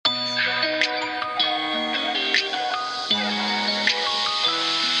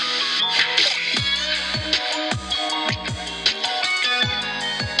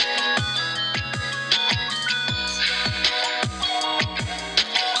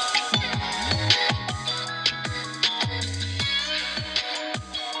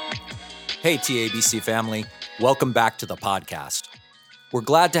Hey, TABC family. Welcome back to the podcast. We're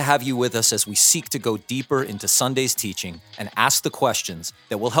glad to have you with us as we seek to go deeper into Sunday's teaching and ask the questions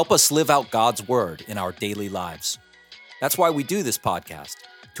that will help us live out God's word in our daily lives. That's why we do this podcast,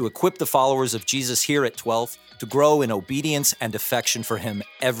 to equip the followers of Jesus here at 12th to grow in obedience and affection for him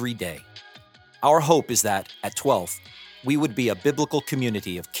every day. Our hope is that at 12th, we would be a biblical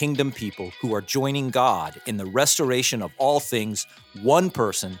community of kingdom people who are joining God in the restoration of all things, one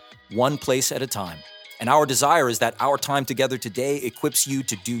person, one place at a time. And our desire is that our time together today equips you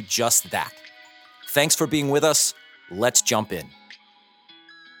to do just that. Thanks for being with us. Let's jump in.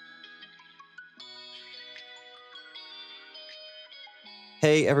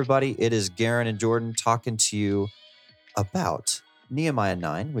 Hey, everybody, it is Garen and Jordan talking to you about Nehemiah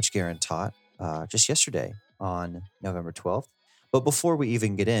 9, which Garen taught just yesterday on November 12th. But before we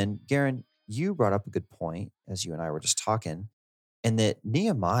even get in, Garen, you brought up a good point as you and I were just talking, and that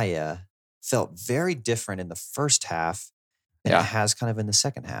Nehemiah felt very different in the first half than it has kind of in the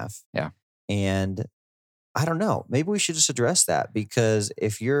second half. Yeah. And I don't know, maybe we should just address that, because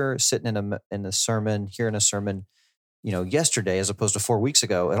if you're sitting in a sermon, hearing a sermon, yesterday as opposed to 4 weeks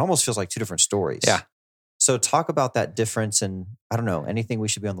ago, it almost feels like two different stories. Yeah. So talk about that difference, and I don't know, anything we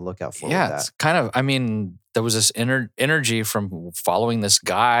should be on the lookout for. Yeah, with it's that. kind of, there was this energy from following this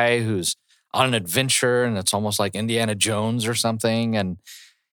guy who's on an adventure, and it's almost like Indiana Jones or something, and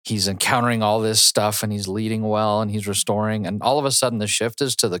he's encountering all this stuff, and he's leading well, and he's restoring, and all of a sudden the shift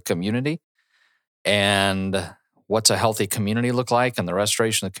is to the community, and what's a healthy community look like, and the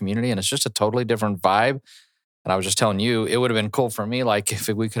restoration of the community, and it's just a totally different vibe. And I was just telling you, it would have been cool for me, like if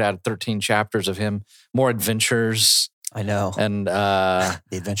we could add 13 chapters of him, more adventures. I know. And the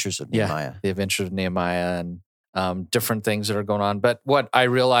adventures of Nehemiah. The adventures of Nehemiah, and different things that are going on. But what I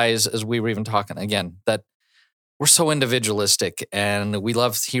realize as we were even talking again, that we're so individualistic and we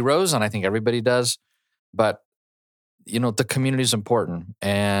love heroes, and I think everybody does. But, the community is important.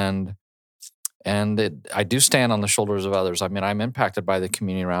 And I do stand on the shoulders of others. I mean, I'm impacted by the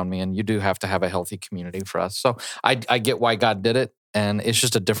community around me, and you do have to have a healthy community for us. So I get why God did it, and it's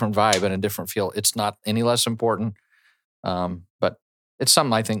just a different vibe and a different feel. It's not any less important, but it's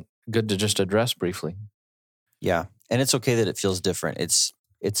something I think good to just address briefly. Yeah, and it's okay that it feels different.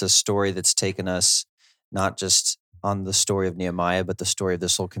 It's a story that's taken us not just on the story of Nehemiah, but the story of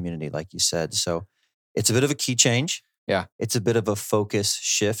this whole community, like you said. So it's a bit of a key change. Yeah. It's a bit of a focus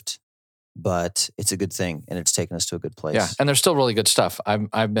shift, but it's a good thing, and it's taken us to a good place. Yeah, and there's still really good stuff.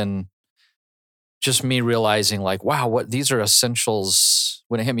 I've been just me realizing, like, wow, what these are essentials.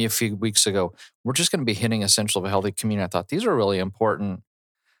 When it hit me a few weeks ago, we're just going to be hitting essential of a healthy community. I thought these are really important.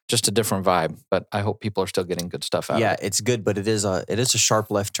 Just a different vibe, but I hope people are still getting good stuff out of it. Yeah, it's good, but it is a sharp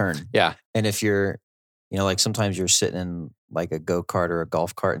left turn. Yeah, and if you're, like sometimes you're sitting in like a go-kart or a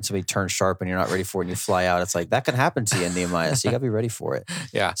golf cart and somebody turns sharp and you're not ready for it and you fly out, it's like that can happen to you in Nehemiah. So you got to be ready for it.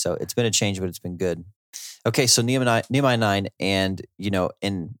 Yeah. So it's been a change, but it's been good. Okay, so Nehemiah 9, and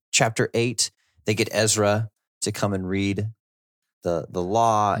in chapter 8, they get Ezra to come and read the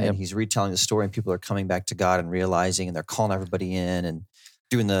law, and he's retelling the story, and people are coming back to God and realizing, and they're calling everybody in and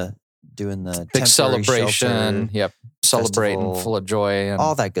doing the big celebration. Shelter, celebrating, festival, full of joy, and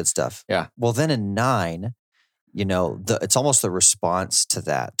all that good stuff. Yeah. Well, then in 9, it's almost the response to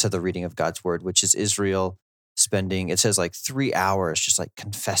that, to the reading of God's word, which is Israel spending, it says like 3 hours just like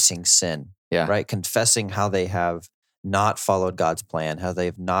confessing sin. Yeah. Right? Confessing how they have not followed God's plan, how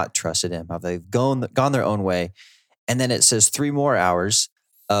they've not trusted him, how they've gone their own way. And then it says 3 more hours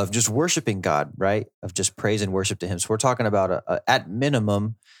of just worshiping God, right? Of just praise and worship to him. So we're talking about at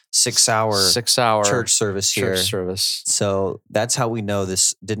minimum 6-hour church service here. Church service. So that's how we know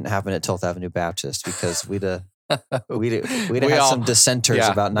this didn't happen at 12th Avenue Baptist, because we'd have some dissenters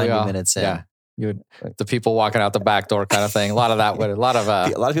about 90 minutes in. Yeah. The people walking out the back door kind of thing. A lot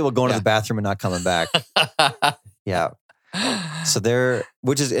of people going to the bathroom and not coming back. Yeah. So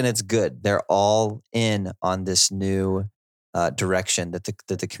and it's good. They're all in on this new direction that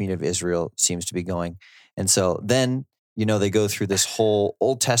the community of Israel seems to be going. And so then, they go through this whole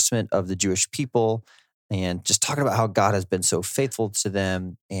Old Testament of the Jewish people and just talking about how God has been so faithful to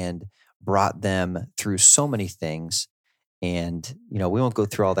them and brought them through so many things. And, we won't go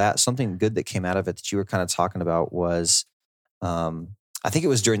through all that. Something good that came out of it that you were kind of talking about was, I think it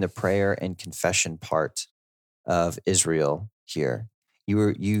was during the prayer and confession part of Israel here.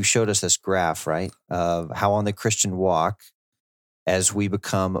 You showed us this graph, right, of how on the Christian walk, as we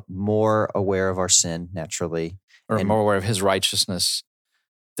become more aware of our sin naturally, or more aware of his righteousness,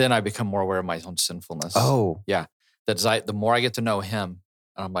 then I become more aware of my own sinfulness. Oh, yeah. The more I get to know him,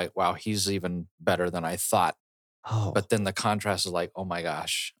 I'm like, wow, he's even better than I thought Oh, But then the contrast is like, oh my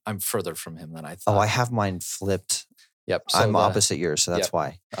gosh, I'm further from him than I thought. oh, I have mine flipped. Yep. I'm opposite yours, so that's yep.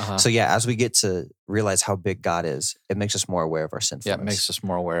 why. Uh-huh. So yeah, as we get to realize how big God is, it makes us more aware of our Yeah, sinfulness. it makes us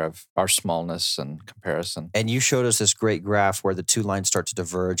more aware of our smallness and comparison. And you showed us this great graph where the two lines start to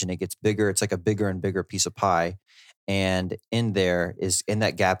diverge and it gets bigger. It's like a bigger and bigger piece of pie. And in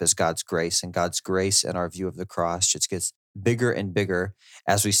that gap is God's grace, and God's grace and our view of the cross just gets bigger and bigger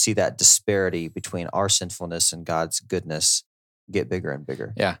as we see that disparity between our sinfulness and God's goodness get bigger and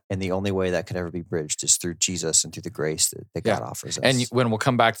bigger. Yeah. And the only way that could ever be bridged is through Jesus and through the grace that God offers us. And when we'll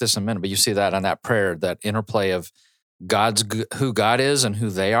come back to this in a minute, but you see that on that prayer, that interplay of who God is and who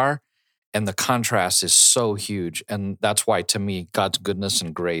they are, and the contrast is so huge. And that's why, to me, God's goodness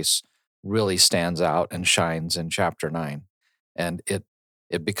and grace really stands out and shines in chapter 9. And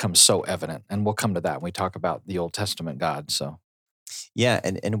it becomes so evident. And we'll come to that when we talk about the Old Testament God. So yeah,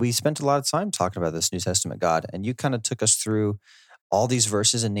 and we spent a lot of time talking about this New Testament God, and you kind of took us through all these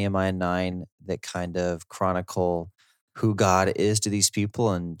verses in Nehemiah 9 that kind of chronicle who God is to these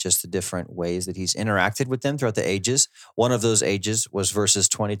people and just the different ways that he's interacted with them throughout the ages. One of those ages was verses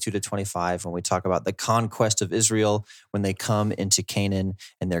 22 to 25 when we talk about the conquest of Israel when they come into Canaan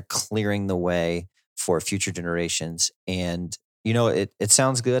and they're clearing the way for future generations. And, it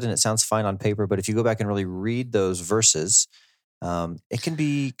sounds good and it sounds fine on paper, but if you go back and really read those verses, it can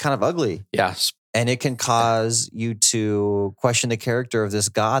be kind of ugly. yes. And it can cause you to question the character of this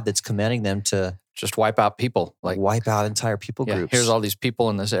God that's commanding them to Just wipe out people. Like, wipe out entire people groups. here's all these people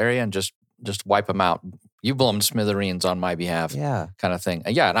in this area and just wipe them out. You blow them to smithereens on my behalf. Yeah. Kind of thing.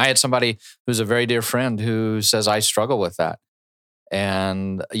 Yeah. And I had somebody who's a very dear friend who says, I struggle with that.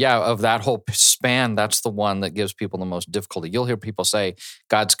 And of that whole span, that's the one that gives people the most difficulty. You'll hear people say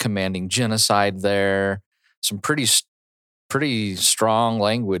God's commanding genocide there. Some pretty strong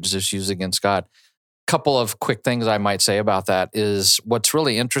language that's used against God. Couple of quick things I might say about that is what's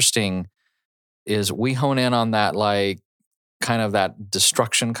really interesting is we hone in on that, like kind of that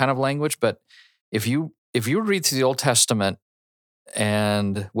destruction kind of language. But if you read through the Old Testament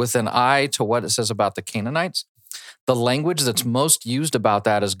and with an eye to what it says about the Canaanites, the language that's most used about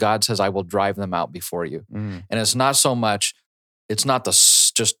that is God says, I will drive them out before you. And it's not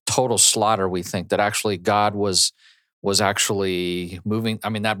the just total slaughter we think, that actually God was actually moving. I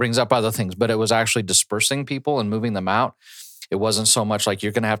mean, that brings up other things, but it was actually dispersing people and moving them out. It wasn't so much like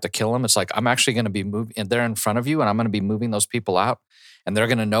you're going to have to kill them. It's like, I'm actually going to be moving, and they're in front of you, and I'm going to be moving those people out, and they're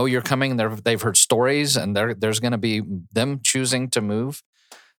going to know you're coming. They've heard stories, and there's going to be them choosing to move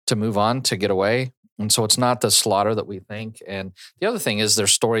on, to get away. And so it's not the slaughter that we think. And the other thing is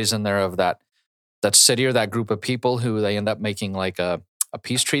there's stories in there of that city or that group of people who they end up making like a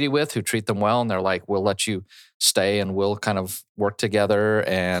peace treaty with, who treat them well. And they're like, we'll let you stay and we'll kind of work together.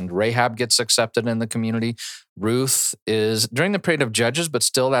 And Rahab gets accepted in the community. Ruth is during the period of Judges, but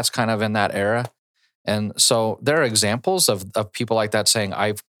still that's kind of in that era. And so there are examples of people like that saying,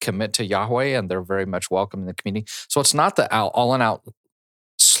 I commit to Yahweh, and they're very much welcome in the community. So it's not the all and out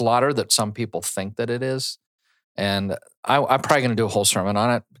slaughter that some people think that it is. And I'm probably going to do a whole sermon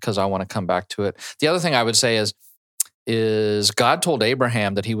on it because I want to come back to it. The other thing I would say is God told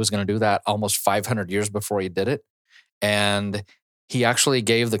Abraham that he was going to do that almost 500 years before he did it. And he actually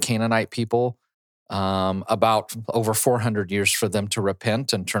gave the Canaanite people about over 400 years for them to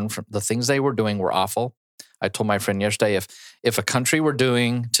repent and turn from the things they were doing were awful. I told my friend yesterday, if a country were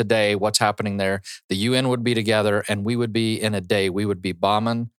doing today what's happening there, the UN would be together and we would be in a day, we would be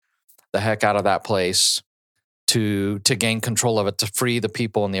bombing the heck out of that place to gain control of it, to free the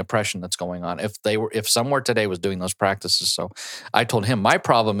people and the oppression that's going on. If somewhere today was doing those practices. So I told him, my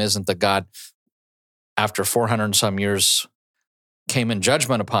problem isn't that God, after 400 and some years, came in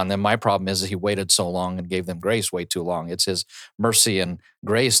judgment upon them. My problem is that he waited so long and gave them grace way too long. It's his mercy and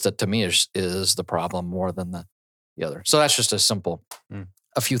grace that to me is the problem more than the other. So that's just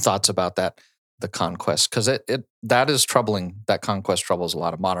a few thoughts about that, the conquest, because that is troubling. That conquest troubles a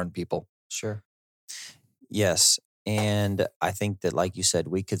lot of modern people. Sure. Yes. And I think that, like you said,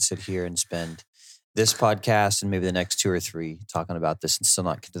 we could sit here and spend this podcast and maybe the next 2 or 3 talking about this and still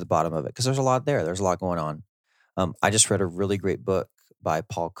not get to the bottom of it, because there's a lot there. There's a lot going on. I just read a really great book by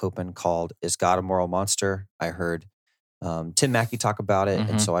Paul Copan called Is God a Moral Monster? I heard Tim Mackey talk about it,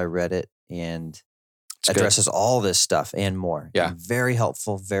 and so I read it, and addresses all this stuff and more. Yeah. And very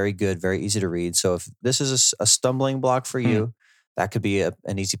helpful, very good, very easy to read. So if this is a stumbling block for you, that could be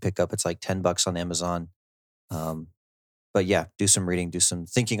an easy pickup. It's like $10 on Amazon. But yeah, do some reading, do some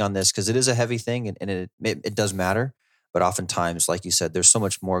thinking on this, because it is a heavy thing and it does matter. But oftentimes, like you said, there's so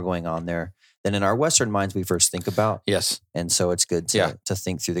much more going on there than in our Western minds we first think about. Yes. And so it's good to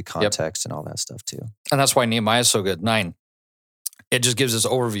think through the context and all that stuff too. And that's why Nehemiah is so good. 9, it just gives us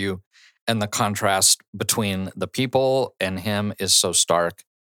overview, and the contrast between the people and him is so stark,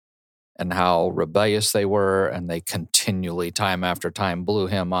 and how rebellious they were, and they continually, time after time, blew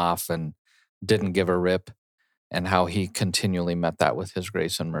him off and didn't give a rip, and how he continually met that with his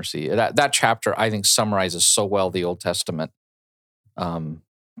grace and mercy. That chapter, I think, summarizes so well the Old Testament,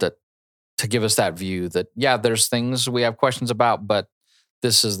 that to give us that view that, there's things we have questions about, but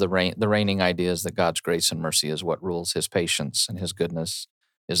this is the reigning idea is that God's grace and mercy is what rules. His patience and his goodness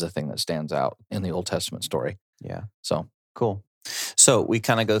is the thing that stands out in the Old Testament story. Yeah. So cool. So we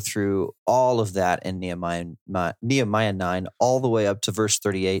kind of go through all of that in Nehemiah 9, all the way up to verse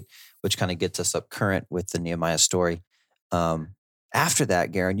 38, which kind of gets us up current with the Nehemiah story. After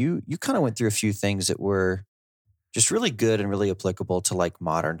that, Garen, you kind of went through a few things that were just really good and really applicable to like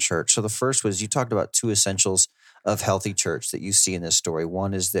modern church. So the first was you talked about 2 essentials of healthy church that you see in this story.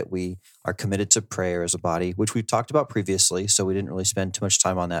 One is that we are committed to prayer as a body, which we've talked about previously, so we didn't really spend too much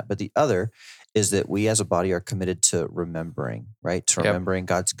time on that. But the other is that we as a body are committed to remembering, right? To remembering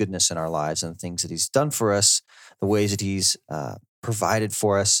God's goodness in our lives and the things that he's done for us, the ways that he's provided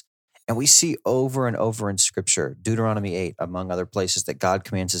for us. And we see over and over in Scripture, Deuteronomy 8, among other places, that God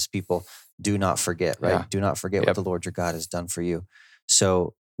commands his people, do not forget, right? Yeah. Do not forget what the Lord your God has done for you.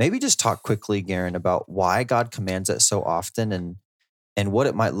 So maybe just talk quickly, Garen, about why God commands it so often and what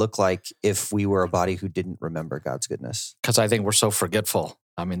it might look like if we were a body who didn't remember God's goodness. because I think we're so forgetful.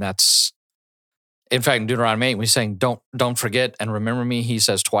 I mean, that's, in fact, in Deuteronomy 8, we're saying, don't forget and remember me. He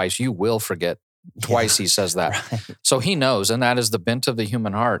says twice, you will forget. Twice he says that. Right. So he knows, and that is the bent of the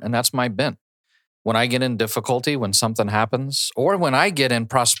human heart. And that's my bent. When I get in difficulty, when something happens, or when I get in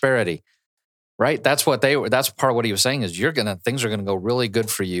prosperity, right? That's part of what he was saying is things are going to go really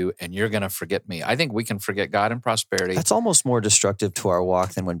good for you and you're going to forget me. I think we can forget God in prosperity. That's almost more destructive to our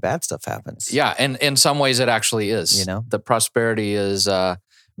walk than when bad stuff happens. Yeah. And in some ways it actually is. You know? The prosperity is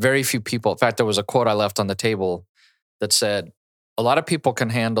very few people. In fact, there was a quote I left on the table that said, a lot of people can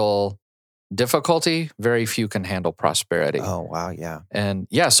handle difficulty, very few can handle prosperity. Oh, wow. Yeah. And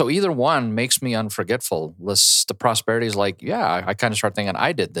so either one makes me unforgetful. The prosperity is like, I kind of start thinking,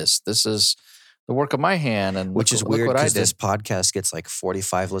 I did this. This is the work of my hand. And which is weird because because this podcast gets like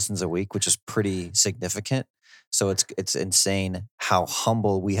 45 listens a week, which is pretty significant. So it's insane how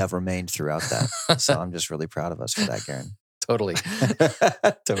humble we have remained throughout that. So I'm just really proud of us for that, Garen. Totally.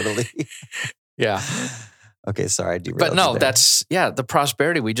 Totally. Yeah. Okay, sorry, I derailed But no, you there. that's, the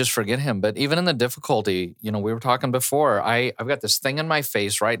prosperity, we just forget him. But even in the difficulty, we were talking before, I've got this thing in my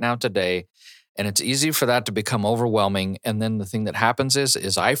face right now today, and it's easy for that to become overwhelming. And then the thing that happens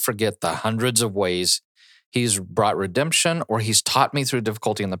is I forget the hundreds of ways he's brought redemption or he's taught me through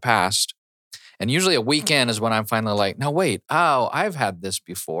difficulty in the past. And usually a weekend is when I'm finally like, no, wait, I've had this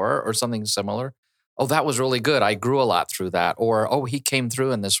before or something similar. Oh, that was really good. I grew a lot through that. Or, he came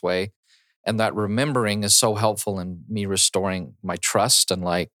through in this way. And that remembering is so helpful in me restoring my trust and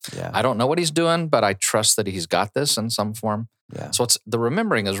I don't know what he's doing, but I trust that he's got this in some form. Yeah. So the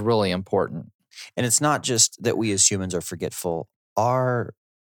remembering is really important. And it's not just that we as humans are forgetful. Our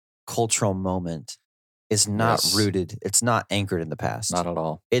cultural moment is not rooted. It's not anchored in the past. Not at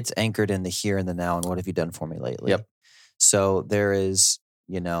all. It's anchored in the here and the now and what have you done for me lately? Yep. So there is,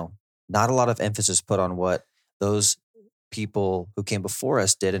 not a lot of emphasis put on what those people who came before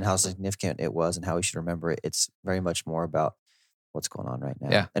us did and how significant it was and how we should remember it. It's very much more about what's going on right now.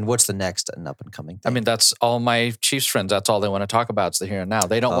 Yeah. And what's the next and up and coming thing. I mean, that's all my Chiefs friends. That's all they want to talk about is the here and now.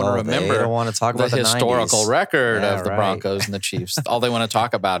 They don't want to remember they don't want to talk about the historical 90s. record Yeah, of the right. Broncos and the Chiefs. All they want to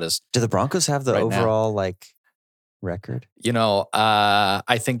talk about is, do the Broncos have the right now. overall record?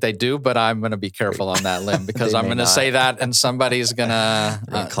 I think they do, but I'm going to be careful on that limb because I'm going to say that and somebody's going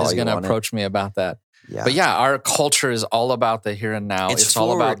to approach me about that. Yeah. But our culture is all about the here and now. It's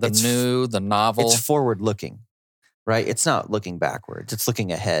all about the new, the novel. It's forward looking, right? It's not looking backwards. It's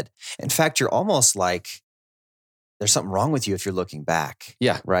looking ahead. In fact, you're almost like there's something wrong with you if you're looking back.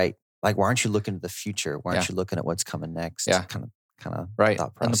 Yeah. Right? Like, why aren't you looking at the future? Why aren't you looking at what's coming next? Yeah. Kind of right.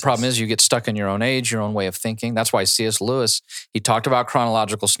 thought And the process. problem is you get stuck in your own age, your own way of thinking. That's why C.S. Lewis, he talked about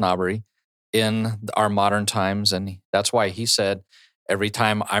chronological snobbery in our modern times. And that's why he said, every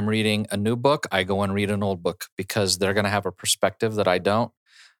time I'm reading a new book, I go and read an old book because they're going to have a perspective that I don't.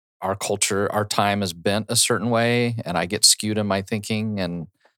 Our culture, our time is bent a certain way, and I get skewed in my thinking. And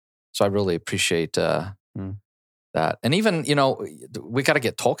so I really appreciate that. And even, we got to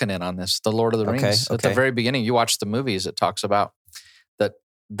get Tolkien in on this, The Lord of the Rings. Okay. At the very beginning, you watch the movies, it talks about that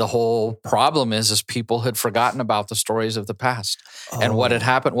the whole problem is people had forgotten about the stories of the past and what had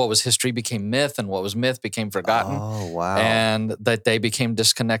happened. What was history became myth, and what was myth became forgotten. Oh, wow. And that they became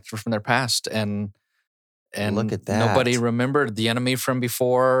disconnected from their past. And look at that. Nobody remembered the enemy from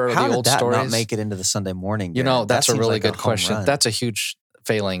before or How the old did that stories. not make it into the Sunday morning? You know, that's a really good home question. run. That's a huge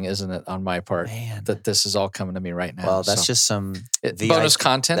failing, isn't it, on my part? Man. That this is all coming to me right now. Well, that's just some bonus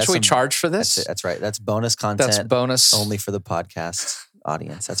content. Should we charge for this? That's right. That's bonus content. That's bonus. Only for the podcast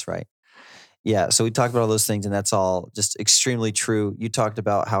audience. That's right. Yeah. So we talked about all those things, and that's all just extremely true. You talked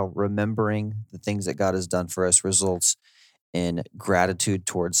about how remembering the things that God has done for us results in gratitude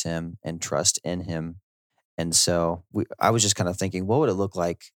towards Him and trust in Him. And so I was just kind of thinking, what would it look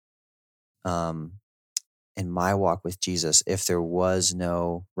like in my walk with Jesus if there was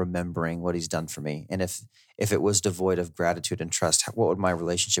no remembering what He's done for me? And if it was devoid of gratitude and trust, what would my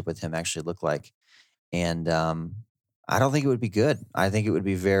relationship with Him actually look like? And I don't think it would be good. I think it would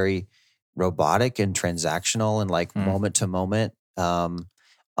be very robotic and transactional and like moment to moment,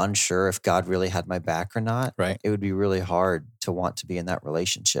 unsure if God really had my back or not. Right. It would be really hard to want to be in that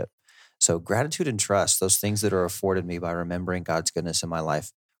relationship. So gratitude and trust, those things that are afforded me by remembering God's goodness in my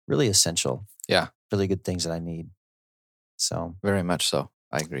life, really essential. Yeah. Really good things that I need. So very much so.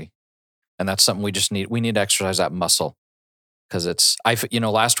 I agree. And that's something we need to exercise that muscle. Because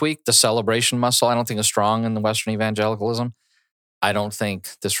last week, the celebration muscle, I don't think is strong in the Western evangelicalism. I don't think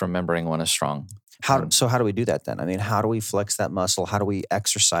this remembering one is strong. So how do we do that then? I mean, how do we flex that muscle? How do we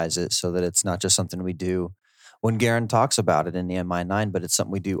exercise it so that it's not just something we do when Garen talks about it in Nehemiah 9, but it's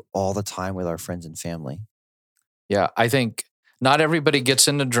something we do all the time with our friends and family? Yeah, I think not everybody gets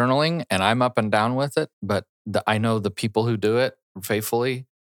into journaling, and I'm up and down with it, but I know the people who do it faithfully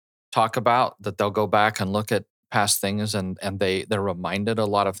talk about that they'll go back and look at past things, and they're reminded a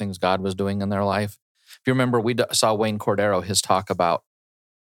lot of things God was doing in their life. If you remember, we saw Wayne Cordero, his talk about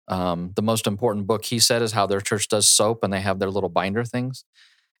the most important book he said is how their church does soap, and they have their little binder things.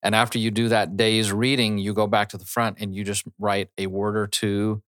 And after you do that day's reading, you go back to the front and you just write a word or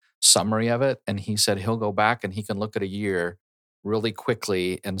two summary of it. And he said he'll go back and he can look at a year really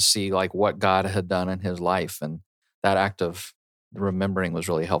quickly and see like what God had done in his life. And that act of remembering was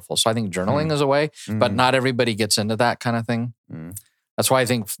really helpful. So I think journaling is a way, but not everybody gets into that kind of thing. That's why I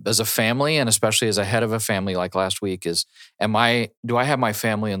think as a family, and especially as a head of a family like last week, do I have my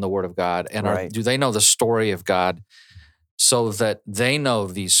family in the Word of God? And do they know the story of God so that they know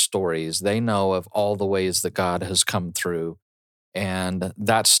these stories? They know of all the ways that God has come through. And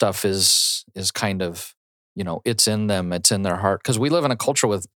that stuff is kind of, it's in them, it's in their heart. Because we live in a culture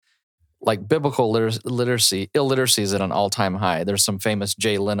with like biblical illiteracy is at an all-time high. There's some famous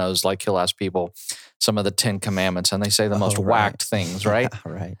Jay Leno's, like he'll ask people some of the 10 Commandments, and they say the most whacked things, right?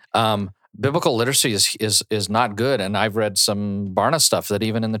 Right. Biblical literacy is not good. And I've read some Barna stuff that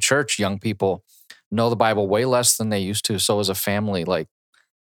even in the church, young people know the Bible way less than they used to. So as a family, like,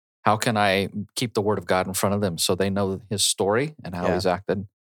 how can I keep the Word of God in front of them so they know His story and how He's acted?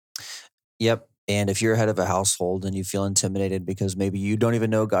 Yep. And if you're head of a household and you feel intimidated because maybe you don't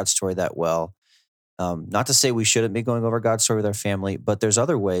even know God's story that well, not to say we shouldn't be going over God's story with our family, but there's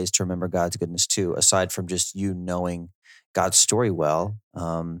other ways to remember God's goodness too, aside from just you knowing God's story well.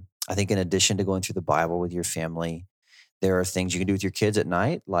 I think in addition to going through the Bible with your family, there are things you can do with your kids at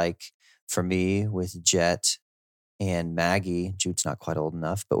night. Like for me with Jet and Maggie, Jude's not quite old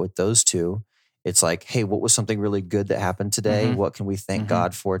enough, but with those two, it's like, hey, what was something really good that happened today? What can we thank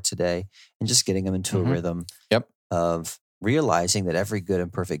God for today? And just getting them into a rhythm of realizing that every good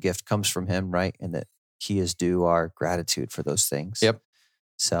and perfect gift comes from Him, right? And that He is due our gratitude for those things. Yep.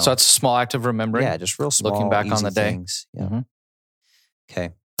 So it's a small act of remembering. Yeah, just real small, looking back on the day. Things. Yeah. Okay.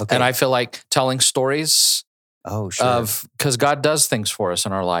 And I feel like telling stories. Oh, sure. Because God does things for us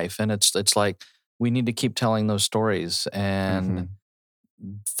in our life, and it's like we need to keep telling those stories. And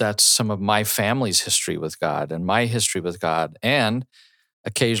that's some of my family's history with God and my history with God, and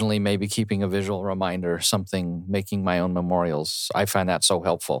occasionally maybe keeping a visual reminder, something, making my own memorials. I find that so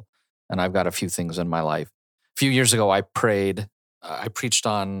helpful. And I've got a few things in my life. A few years ago, I preached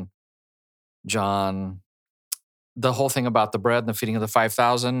on John, the whole thing about the bread and the feeding of the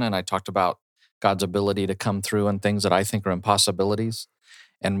 5,000. And I talked about God's ability to come through and things that I think are impossibilities.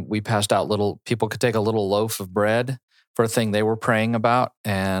 And we passed out people could take a little loaf of bread for a thing they were praying about.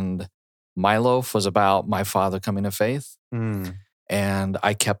 And my loaf was about my father coming to faith. And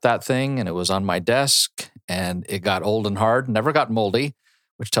I kept that thing, and it was on my desk, and it got old and hard, never got moldy,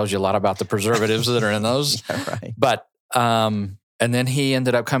 which tells you a lot about the preservatives that are in those. Yeah, right. But, and then he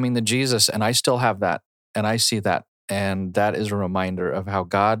ended up coming to Jesus, and I still have that, and I see that. And that is a reminder of how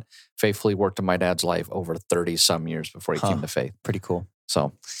God faithfully worked in my dad's life over 30 some years before he came to faith. Pretty cool.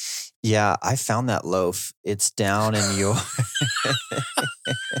 So, yeah, I found that loaf. It's down in your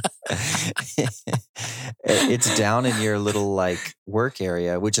it's down in your little like work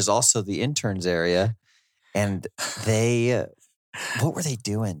area, which is also the interns area. And they, what were they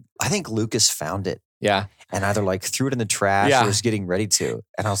doing? I think Lucas found it yeah. and either like threw it in the trash Yeah. or was getting ready to.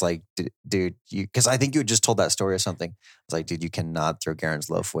 And I was like, dude, because I think you had just told that story or something. I was like, dude, you cannot throw Garen's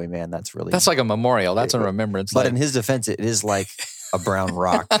loaf away, man. That's That's like a memorial. That's a remembrance. But in his defense, it is like a brown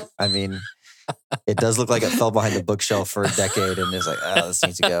rock. I mean, it does look like it fell behind the bookshelf for a decade and is like, oh, this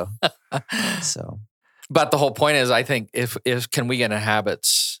needs to go. So, but the whole point is, I think if can we get in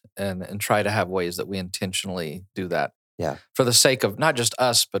habits and try to have ways that we intentionally do that. Yeah. For the sake of not just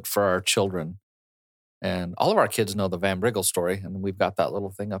us, but for our children. And all of our kids know the Van Briggle story, and we've got that little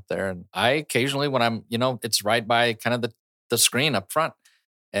thing up there. And I occasionally, when I'm, it's right by kind of the screen up front,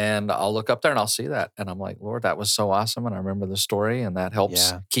 and I'll look up there and I'll see that. And I'm like, Lord, that was so awesome. And I remember the story, and that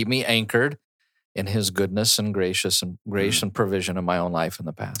helps keep me anchored in his goodness and grace and provision in my own life in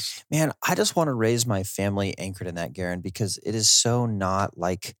the past. Man, I just want to raise my family anchored in that, Garen, because it is so not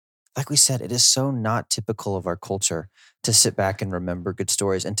like we said, it is so not typical of our culture to sit back and remember good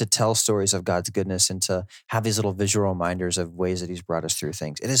stories and to tell stories of God's goodness and to have these little visual reminders of ways that he's brought us through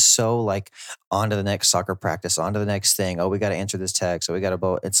things. It is so like on to the next soccer practice, on to the next thing. Oh, we got to answer this text. Oh, we got to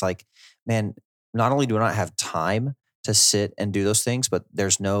vote. It's like, man, not only do we not have time to sit and do those things, but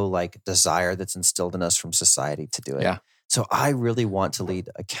there's no like desire that's instilled in us from society to do it. Yeah. So I really want to lead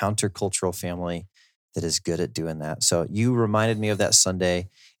a countercultural family that is good at doing that. So you reminded me of that Sunday.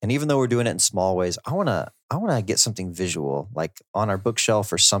 And even though we're doing it in small ways, I want to get something visual, like on our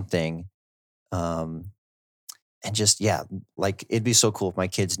bookshelf or something. And just, like it'd be so cool if my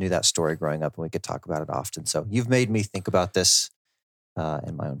kids knew that story growing up and we could talk about it often. So you've made me think about this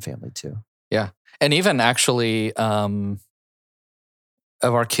in my own family too. Yeah. And even actually of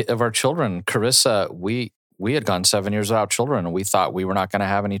our children, Carissa, we had gone 7 years without children, and we thought we were not going to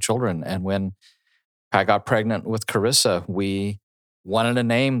have any children. And when Pat got pregnant with Carissa, we wanted a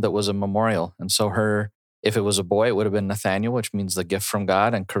name that was a memorial. And so if it was a boy, it would have been Nathaniel, which means the gift from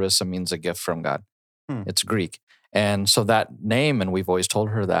God, and Carissa means a gift from God. It's Greek. And so that name, and we've always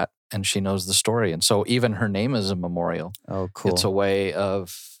told her that, and she knows the story. And so even her name is a memorial. Oh, cool. It's a way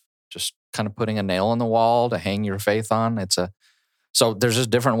of just kind of putting a nail in the wall to hang your faith on. So there's just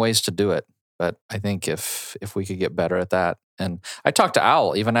different ways to do it. But I think if we could get better at that. And I talked to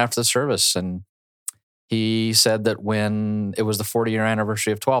Al even after the service, and he said that when it was the 40-year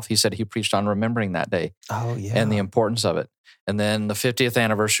anniversary of 12th, he said he preached on remembering that day. Oh, yeah. And the importance of it. And then the 50th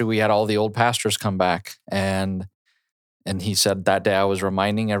anniversary, we had all the old pastors come back. And he said that day I was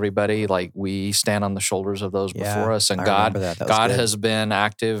reminding everybody, like, we stand on the shoulders of those before us. And God has been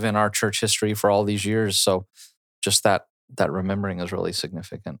active in our church history for all these years. So just that remembering is really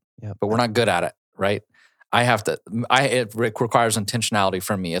significant. Yeah. But we're not good at it, right? It requires intentionality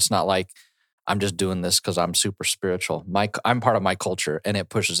from me. It's not like I'm just doing this because I'm super spiritual. I'm part of my culture, and it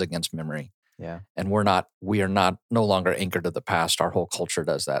pushes against memory. Yeah. And we are no longer anchored to the past. Our whole culture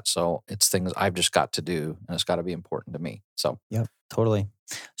does that. So it's things I've just got to do, and it's got to be important to me. So, yep, totally.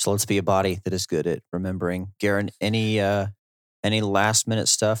 So let's be a body that is good at remembering. Garen, any last minute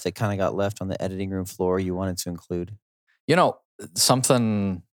stuff that kind of got left on the editing room floor you wanted to include?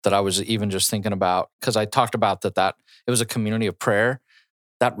 Something that I was even just thinking about, because I talked about that it was a community of prayer.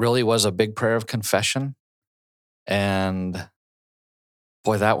 That really was a big prayer of confession. And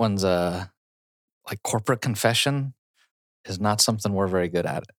boy, that one's like corporate confession is not something we're very good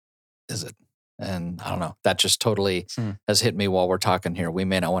at, is it? And I don't know, that just totally has hit me while we're talking here. We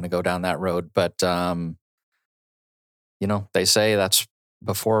may not want to go down that road, but they say that's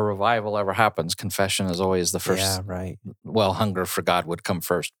before a revival ever happens. Confession is always the first. Yeah, right. Well, hunger for God would come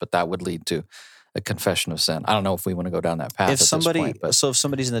first, but that would lead to a confession of sin. I don't know if we want to go down that path. If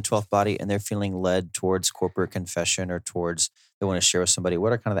somebody's in the 12th body and they're feeling led towards corporate confession or towards they want to share with somebody,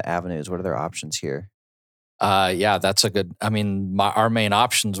 what are kind of the avenues? What are their options here? That's a good. I mean, our main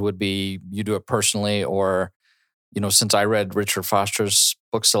options would be you do it personally, or since I read Richard Foster's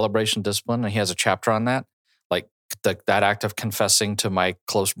book Celebration Discipline, and he has a chapter on that, like that act of confessing to my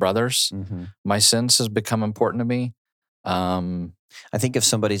close brothers, my sins has become important to me. I think if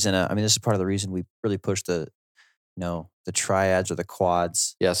somebody's this is part of the reason we really push the triads or the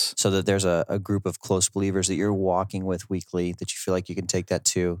quads. Yes. So that there's a group of close believers that you're walking with weekly that you feel like you can take that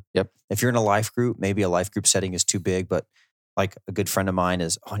to. Yep. If you're in a life group, maybe a life group setting is too big, but like a good friend of mine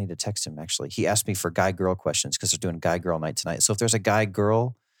I need to text him actually. He asked me for guy-girl questions because they're doing guy-girl night tonight. So if there's a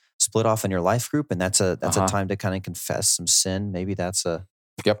guy-girl split off in your life group and that's a time to kind of confess some sin, maybe that's a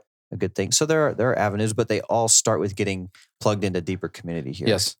good thing. So there are avenues, but they all start with getting plugged into deeper community here.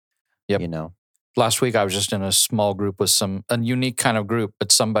 Yes. Yep. You know, last week I was just in a small group with a unique kind of group,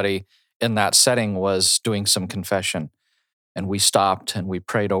 but somebody in that setting was doing some confession. And we stopped and we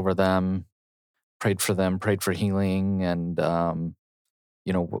prayed over them, prayed for healing, and,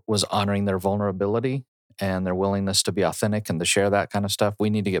 was honoring their vulnerability and their willingness to be authentic and to share that kind of stuff. We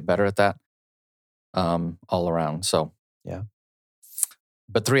need to get better at that all around. So, yeah.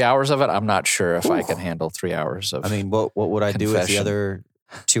 But 3 hours of it, I'm not sure if I can handle 3 hours of I mean, what would I do with the confession. other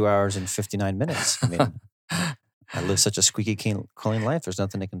 2 hours and 59 minutes? I mean, I live such a squeaky clean life. There's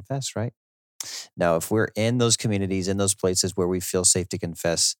nothing to confess, right? Now, if we're in those communities, in those places where we feel safe to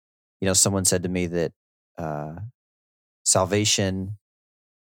confess, someone said to me that salvation,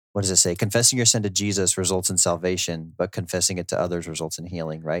 what does it say? Confessing your sin to Jesus results in salvation, but confessing it to others results in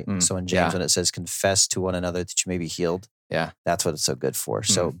healing, right? So in James, when it says confess to one another that you may be healed, that's what it's so good for.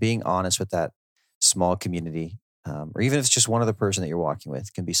 So being honest with that small community, or even if it's just one other person that you're walking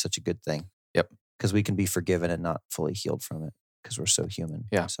with, can be such a good thing. Yep. Because we can be forgiven and not fully healed from it because we're so human.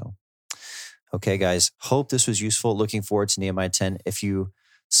 Yeah. So, okay, guys, hope this was useful. Looking forward to Nehemiah 10. If you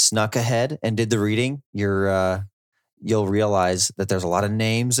snuck ahead and did the reading, you'll realize that there's a lot of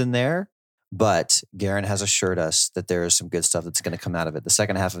names in there, but Garen has assured us that there is some good stuff that's going to come out of it. The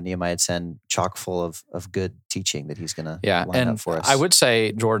second half of Nehemiah 10, chock full of good teaching that he's going to line up for us. I would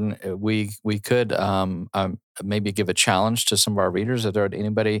say, Jordan, we could maybe give a challenge to some of our readers. If there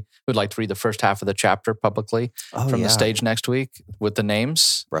anybody who'd like to read the first half of the chapter publicly from the stage next week with the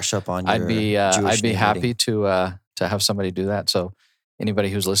names, brush up on your I'd be happy reading. to have somebody do that. So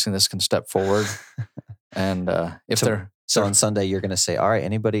anybody who's listening to this can step forward. And So on Sunday, you're going to say, all right,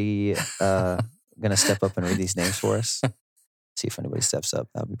 anybody going to step up and read these names for us? See if anybody steps up.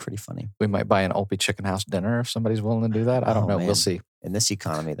 That would be pretty funny. We might buy an Opie Chicken House dinner if somebody's willing to do that. I don't know. Man. We'll see. In this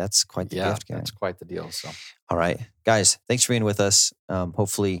economy, that's quite the gift, Garen. That's quite the deal. So, all right, guys, thanks for being with us.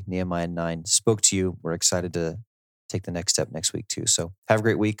 Hopefully Nehemiah 9 spoke to you. We're excited to take the next step next week too. So have a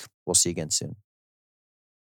great week. We'll see you again soon.